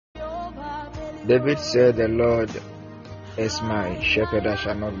David said, "The Lord is my shepherd, I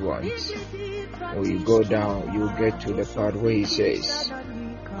shall not want." When you go down, you get to the part where he says,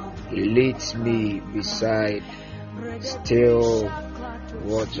 "He leads me beside still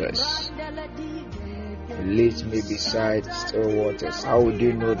waters." He leads me beside still waters. How would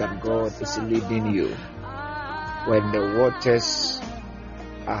you know that God is leading you? When the waters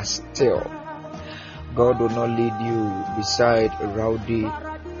are still. God will not lead you beside rowdy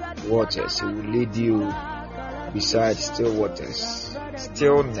waters. He will lead you beside still waters.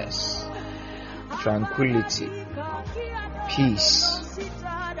 Stillness, tranquility, peace.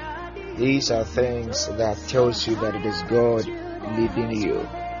 These are things that tells you that it is God leading you.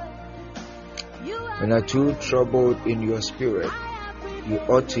 When you're too troubled in your spirit, you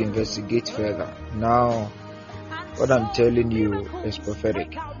ought to investigate further. Now, what I'm telling you is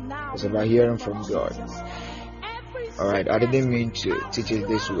prophetic. It's about hearing from God. Alright, I didn't mean to teach it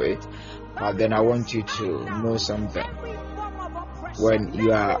this way, but then I want you to know something. When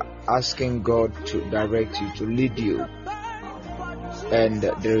you are asking God to direct you, to lead you, and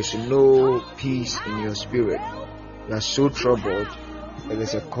there is no peace in your spirit, you are so troubled, that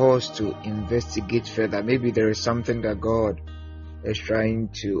there's a cause to investigate further. Maybe there is something that God is trying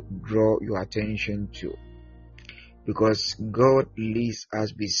to draw your attention to. Because God leads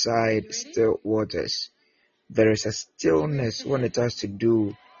us beside still waters. There is a stillness when it has to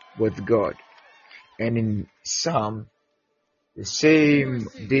do with God. And in Psalm, the same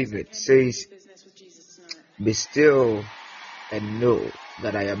David says, "Be still and know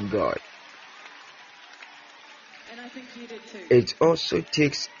that I am God." It also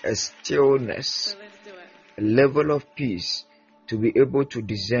takes a stillness, a level of peace to be able to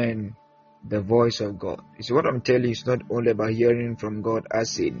discern the voice of God. So what I'm telling you is not only about hearing from God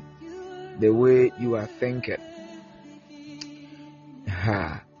as in the way you are thinking.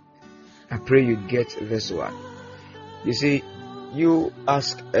 I pray you get this one. You see, you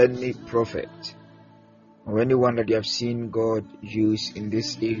ask any prophet or anyone that you have seen God use in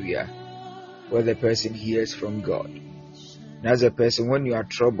this area where the person hears from God. And as a person, when you are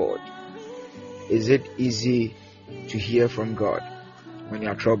troubled, is it easy to hear from God when you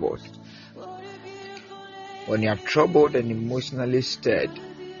are troubled? When you are troubled and emotionally stirred,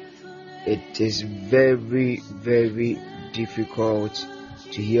 it is very, very difficult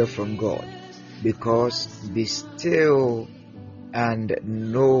to hear from God, because be still and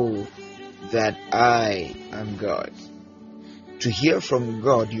know that I am God. To hear from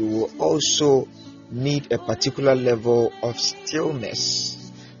God, you will also need a particular level of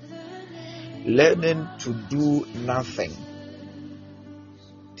stillness. Learning to do nothing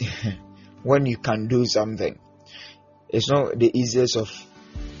when you can do something. It's not the easiest of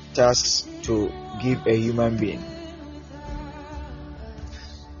tasks to give a human being.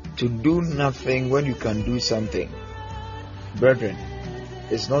 To do nothing when you can do something, brethren,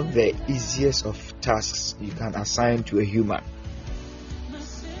 it's not the easiest of tasks you can assign to a human.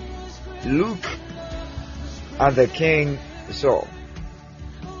 Look at the king Saul.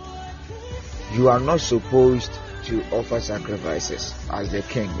 You are not supposed to offer sacrifices as the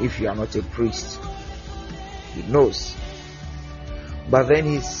king if you are not a priest. He knows. But then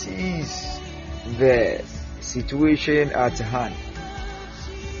he sees the situation at hand.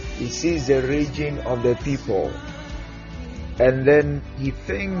 He sees the raging of the people. And then he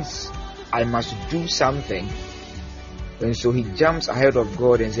thinks, I must do something. And so he jumps ahead of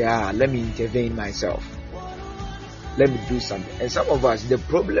God and says, let me intervene myself. Let me do something. And some of us, the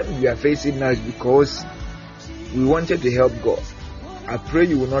problem we are facing now is because we wanted to help God. I pray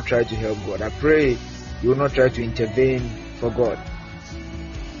you will not try to help God. I pray you will not try to intervene for God.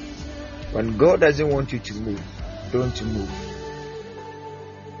 When God doesn't want you to move, don't move.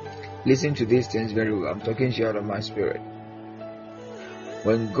 Listen to these things very well. I'm talking to you out of my spirit.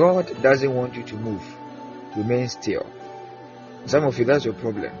 When God doesn't want you to move, remain still. Some of you, that's your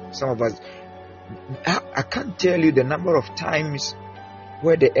problem. Some of us, I can't tell you the number of times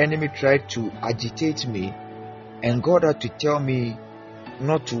where the enemy tried to agitate me and God had to tell me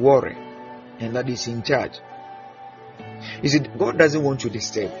not to worry and that He's in charge. You see, God doesn't want you to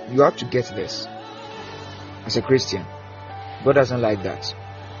disturb. You have to get this. As a Christian, God doesn't like that.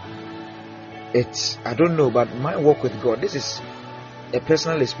 I don't know, but my walk with God, this is a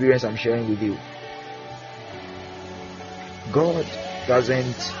personal experience I'm sharing with you. God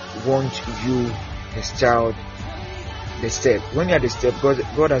doesn't want you, His child, disturbed. When you are disturbed,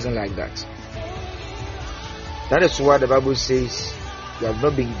 God doesn't like that. That is why the Bible says you have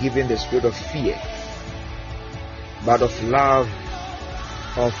not been given the spirit of fear, but of love,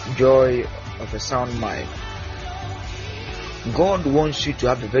 of joy, of a sound mind. God wants you to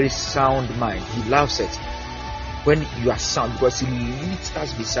have a very sound mind. He loves it when you are sound, because He leads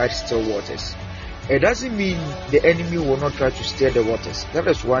us beside still waters. It doesn't mean the enemy will not try to stir the waters. That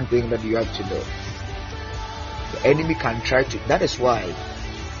is one thing that you have to know. The enemy can try to. That is why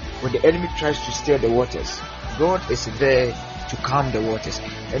when the enemy tries to stir the waters, God is there to calm the waters.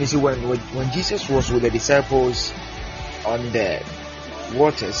 And you see, when Jesus was with the disciples on the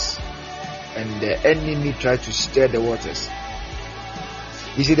waters, and the enemy tried to stir the waters,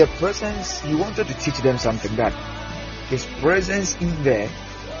 you see, the presence, He wanted to teach them something, that His presence in there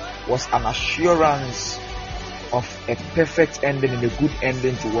was an assurance of a perfect ending and a good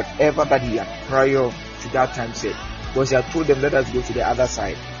ending to whatever that He had prior to that time said. Because He had told them, let us go to the other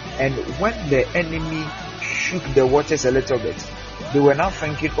side. And when the enemy shook the waters a little bit, they were now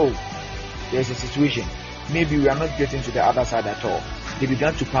thinking, oh, there's a situation, maybe we are not getting to the other side at all. They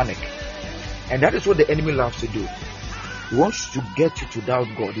began to panic. And that is what the enemy loves to do. He wants to get you to doubt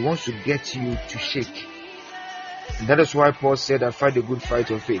God. He wants to get you to shake. And that is why Paul said that fight a good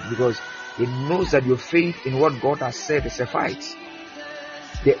fight of faith, because he knows that your faith in what God has said is a fight.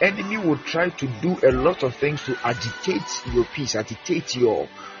 The enemy will try to do a lot of things to agitate your peace, agitate your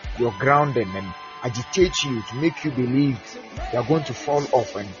grounding, and agitate you to make you believe you are going to fall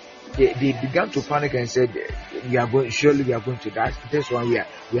off. And they began to panic and said, surely we are going to die. That's why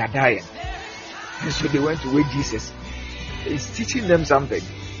we are dying. And so they went to wait Jesus. He's teaching them something,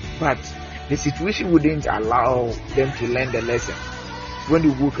 but the situation wouldn't allow them to learn the lesson. When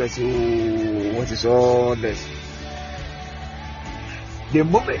you woke and say, oh, what is all this? The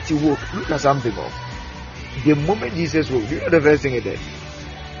moment he woke, look at something else. The moment Jesus woke, you know the first thing he did?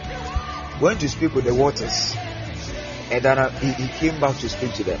 Went to speak with the waters, and then he came back to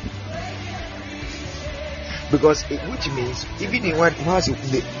speak to them. Because which means even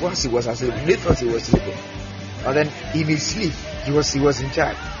whilst he was asleep, they thought he was sleeping, and then in his sleep he was in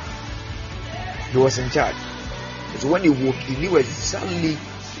charge. He was in charge. So when he woke, he knew exactly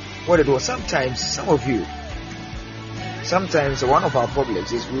what it was. Sometimes one of our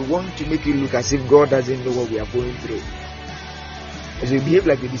problems is we want to make it look as if God doesn't know what we are going through. As we behave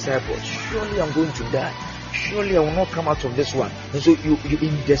like the disciples, surely I'm going to die. Surely I will not come out of this one. And so you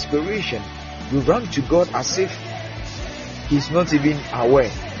in desperation, you run to God as if He's not even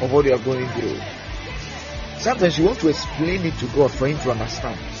aware of what you are going through. Sometimes you want to explain it to God for Him to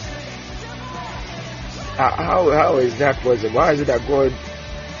understand. How is that possible? Why is it that God,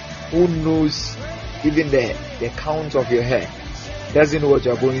 who knows even the count of your hair, doesn't know what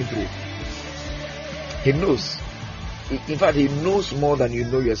you are going through? He knows. In fact, He knows more than you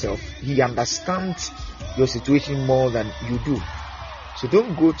know yourself. He understands your situation more than you do. So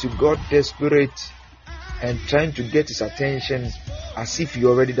don't go to God desperate and trying to get His attention as if He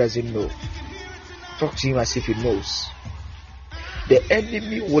already doesn't know. Talk to Him as if He knows. The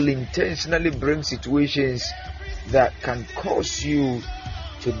enemy will intentionally bring situations that can cause you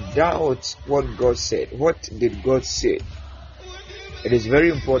to doubt what God said. What did God say? It is very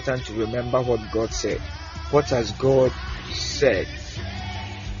important to remember what God said. What has God said?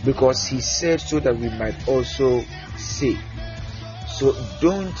 Because He said so that we might also say. So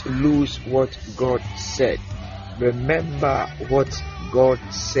don't lose what God said. Remember what God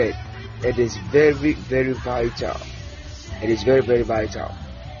said. It is very, very vital. It is very, very vital.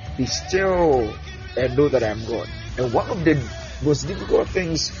 Be still and know that I am God. And one of the most difficult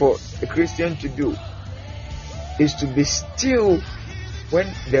things for a Christian to do is to be still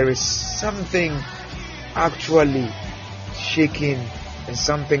when there is something actually shaking, and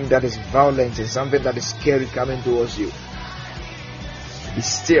something that is violent, and something that is scary coming towards you. Be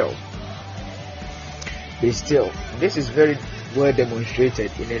still. Be still. This is very well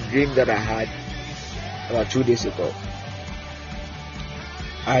demonstrated in a dream that I had about 2 days ago.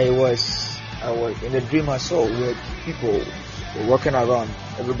 I was in a dream I saw where people were walking around,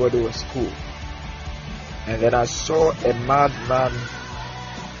 everybody was cool, and then I saw a madman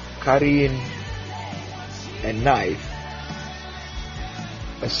carrying a knife,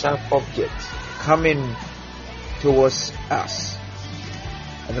 a sharp object, coming towards us,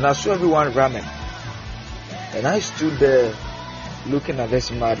 and then I saw everyone running, and I stood there looking at this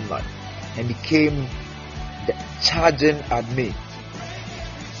madman, and he came charging at me.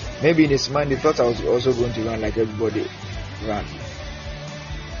 Maybe in his mind he thought I was also going to run like everybody ran.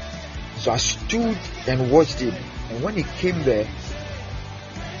 So I stood and watched him, and when he came there,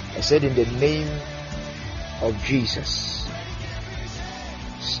 I said, in the name of Jesus,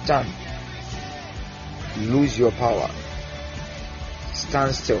 stand, lose your power,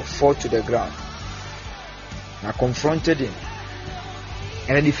 stand still, fall to the ground. And I confronted him,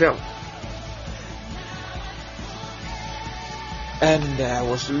 and then he fell. And I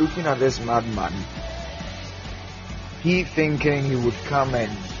was looking at this madman. He thinking he would come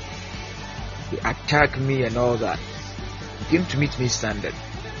and attack me and all that. He came to meet me standing.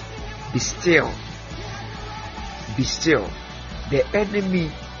 Be still. Be still. The enemy,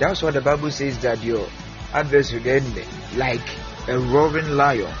 that's what the Bible says, that your adversary, the enemy, like a roaring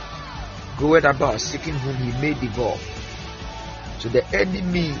lion, goeth about seeking whom he may devour. So the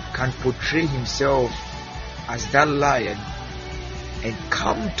enemy can portray himself as that lion and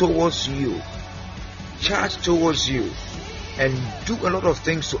come towards you, charge towards you, and do a lot of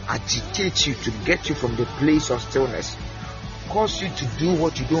things to agitate you, to get you from the place of stillness, cause you to do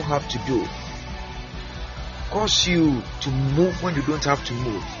what you don't have to do, cause you to move when you don't have to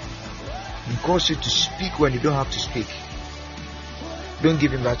move, and cause you to speak when you don't have to speak. Don't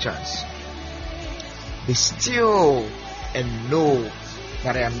give him that chance. Be still and know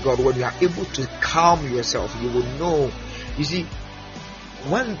that I am God. When you are able to calm yourself, you will know. You see,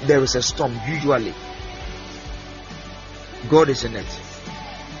 when there is a storm, usually God is in it.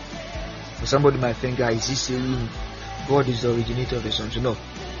 Somebody might think, is he saying God is the originator of the storm? So no.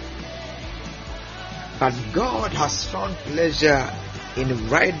 But God has found pleasure in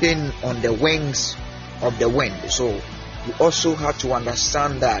riding on the wings of the wind. So you also have to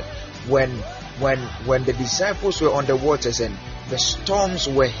understand that when the disciples were on the waters and the storms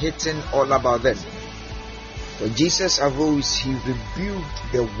were hitting all about them, when Jesus arose, he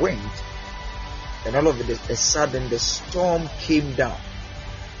rebuked the wind, and all of a sudden the storm came down.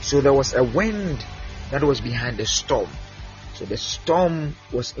 So there was a wind that was behind the storm. So the storm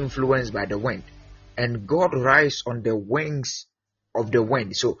was influenced by the wind, and God rides on the wings of the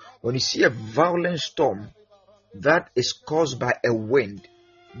wind. So when you see a violent storm that is caused by a wind,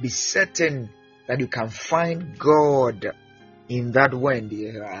 be certain that you can find God in that wind.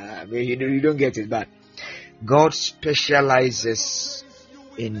 You don't get it, but God specializes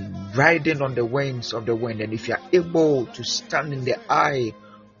in riding on the wings of the wind. And if you are able to stand in the eye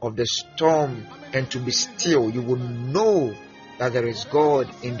of the storm and to be still, you will know that there is God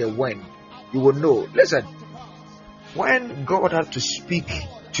in the wind. You will know. Listen, when God had to speak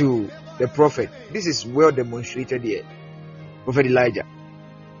to the prophet, this is well demonstrated here. Prophet Elijah.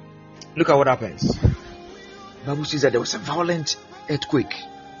 Look at what happens. The Bible says that there was a violent earthquake.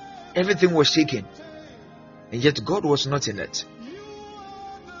 Everything was shaking. And yet God was not in it.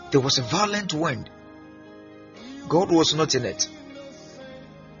 There was a violent wind. God was not in it.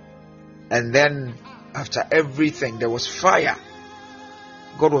 And then after everything, there was fire.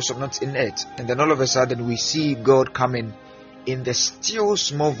 God was not in it. And then all of a sudden we see God coming in the still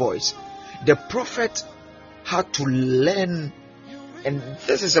small voice. The prophet had to learn, and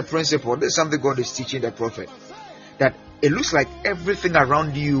this is a principle, this is something God is teaching the prophet, that it looks like everything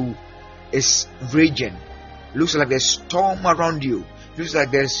around you is raging. It looks like there's storm around you. It looks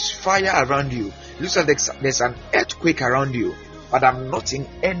like there's fire around you. It looks like there's an earthquake around you. But I'm not in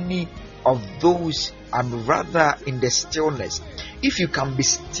any of those. I'm rather in the stillness. If you can be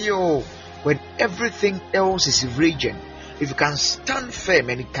still when everything else is raging, if you can stand firm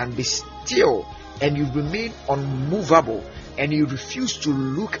and you can be still and you remain unmovable and you refuse to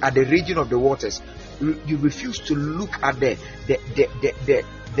look at the raging of the waters, you refuse to look at the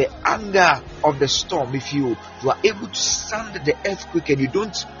anger of the storm, if you are able to stand the earthquake and you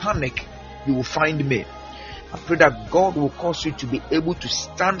don't panic, you will find me. I pray that God will cause you to be able to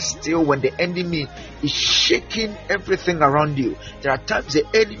stand still when the enemy is shaking everything around you. There are times the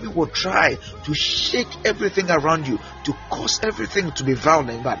enemy will try to shake everything around you, to cause everything to be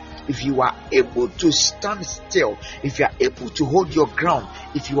violent. But if you are able to stand still, if you are able to hold your ground,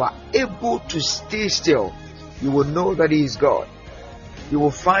 if you are able to stay still, you will know that He is God. You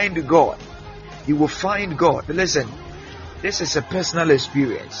will find God. You will find God. Listen, this is a personal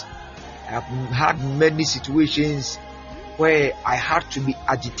experience. I've had many situations where I had to be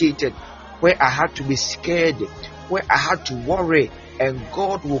agitated, where I had to be scared, where I had to worry, and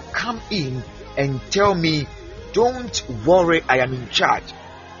God will come in and tell me, don't worry, I am in charge.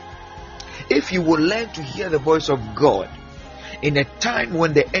 If you will learn to hear the voice of God in a time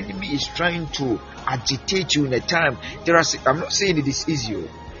when the enemy is trying to agitate you, in a time, I'm not saying it is easy.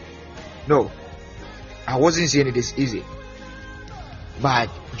 No, I wasn't saying it is easy.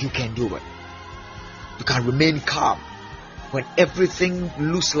 But you can do it. You can remain calm when everything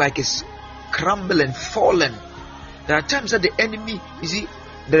looks like it's crumbling, falling. There are times that the enemy, you see,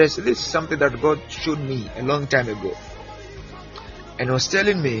 this is something that God showed me a long time ago, and was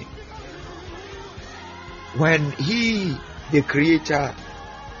telling me, when He, the creator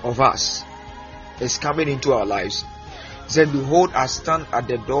of us, is coming into our lives, He said, behold, I stand at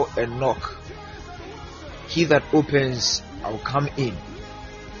the door and knock. He that opens, I'll come in.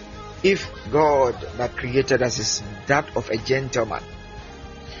 If God that created us is that of a gentleman,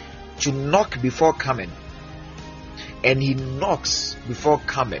 to knock before coming, and he knocks before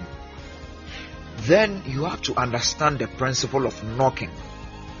coming, then you have to understand the principle of knocking.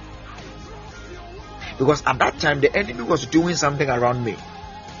 Because at that time the enemy was doing something around me.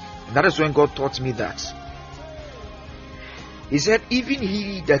 And that is when God taught me that. He said, even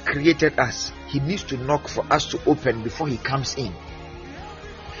he that created us, he needs to knock for us to open before he comes in.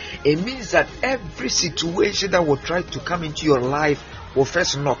 It means that every situation that will try to come into your life will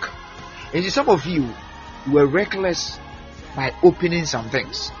first knock. And some of you were reckless by opening some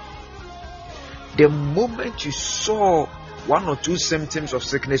things. The moment you saw one or two symptoms of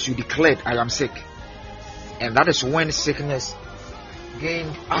sickness, you declared, I am sick. And that is when sickness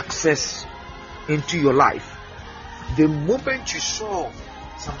gained access into your life. The moment you saw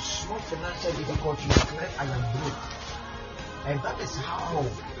some small financial difficulty, you declared, I am broke. And that is how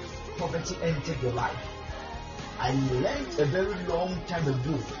poverty entered your life. I learned a very long time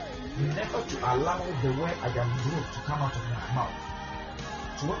ago never to allow the word I am broke to come out of my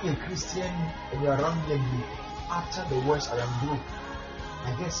mouth. So when you're a Christian and you're around me and you utter the words I am broke,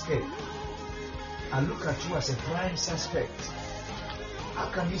 I get scared. I look at you as a prime suspect. How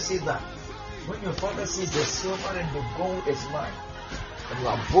can you say that? When your father says the silver and the gold is mine, and you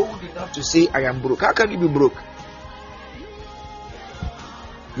are bold enough to say I am broke, how can you be broke?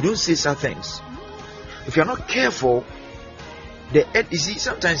 You don't say such things. If you are not careful, you see,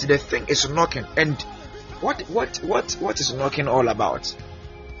 sometimes the thing is knocking. And what is knocking all about?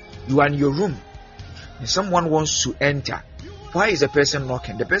 You are in your room and someone wants to enter. Why is the person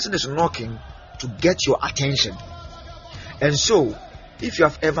knocking? The person is knocking to get your attention. And so, if you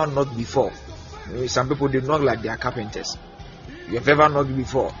have ever knocked before, some people they knock like they are carpenters. You have ever knocked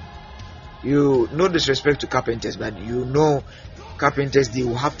before. You no disrespect to carpenters, but you know carpenters, they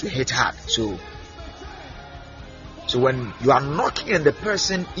will have to hit hard. So when you are knocking and the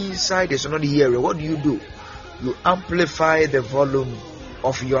person inside is not hearing, what do? You amplify the volume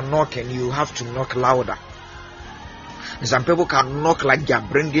of your knocking. You have to knock louder. And some people can knock like they are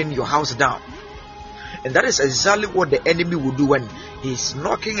bringing your house down. And that is exactly what the enemy will do when he's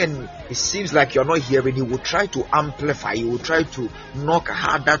knocking and it seems like you're not hearing. He will try to amplify. He will try to knock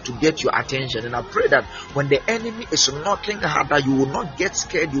harder to get your attention. And I pray that when the enemy is knocking harder, you will not get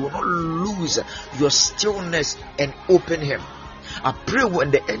scared. You will not lose your stillness and open him. I pray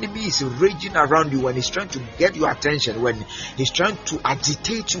when the enemy is raging around you, when he's trying to get your attention, when he's trying to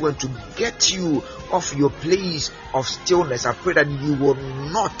agitate you and to get you off your place of stillness, I pray that you will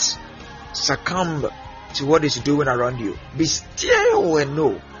not succumb to what is doing around you. Be still and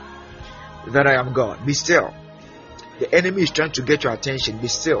know that I am God. Be still. The enemy is trying to get your attention. Be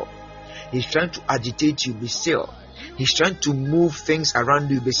still. He's trying to agitate you. Be still. He's trying to move things around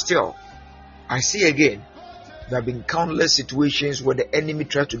you. Be still. I see again, there have been countless situations where the enemy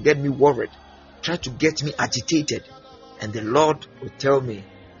tried to get me worried, tried to get me agitated, and the Lord will tell me,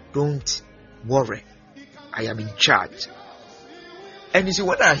 don't worry, I am in charge. And you see,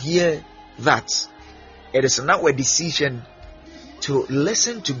 when I hear that, it is now a decision to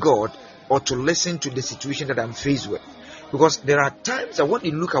listen to God or to listen to the situation that I'm faced with. Because there are times that when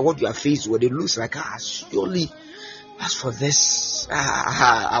you look at what you are faced with, it looks like, surely, as for this,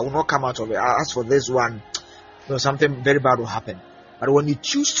 I will not come out of it. As for this one, something very bad will happen. But when you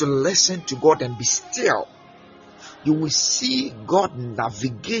choose to listen to God and be still, you will see God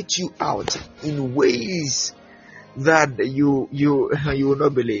navigate you out in ways that you will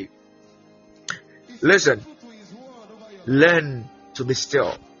not believe. Listen, learn to be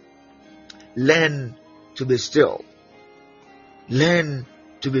still. Learn to be still. Learn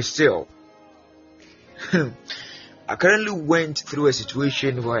to be still. I currently went through a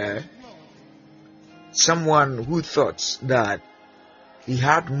situation where someone who thought that he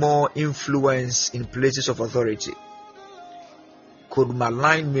had more influence in places of authority could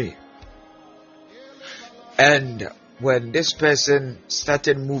malign me. And when this person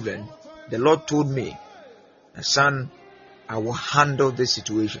started moving, the Lord told me, son, I will handle this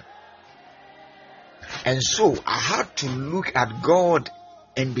situation. And so I had to look at God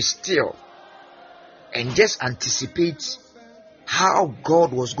and be still and just anticipate how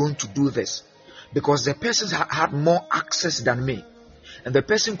God was going to do this. Because the person had more access than me. And the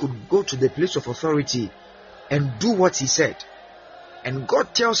person could go to the place of authority and do what he said. And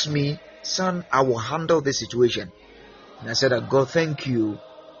God tells me, son, I will handle this situation. And I said, God, thank you.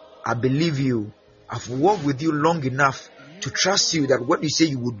 I believe you. I've worked with you long enough to trust you that when you say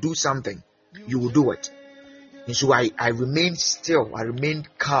you will do something, you will do it. And so I remained still. I remained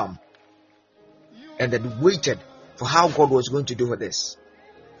calm. And then waited for how God was going to do this.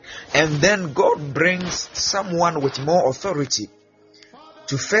 And then God brings someone with more authority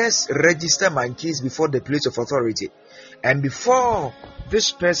to first register my case before the place of authority. And before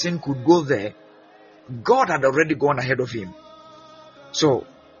this person could go there, God had already gone ahead of him. So,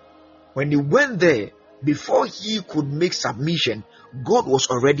 when he went there, before he could make submission, God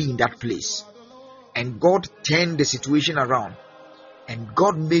was already in that place. And God turned the situation around. And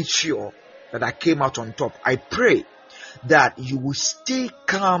God made sure that I came out on top. I pray that you will stay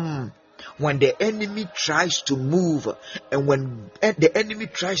calm when the enemy tries to move, and when the enemy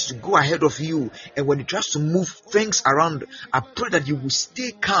tries to go ahead of you, and when he tries to move things around. I pray that you will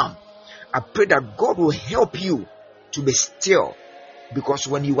stay calm. I pray that God will help you to be still, because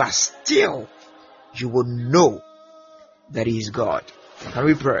when you are still, you will know that He is God. Can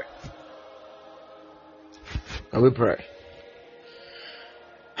we pray? Can we pray?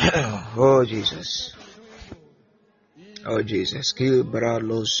 Oh Jesus. Oh Jesus. Ki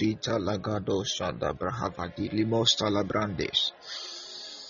bralo sita lagado shada brahavadi limos talabrandes.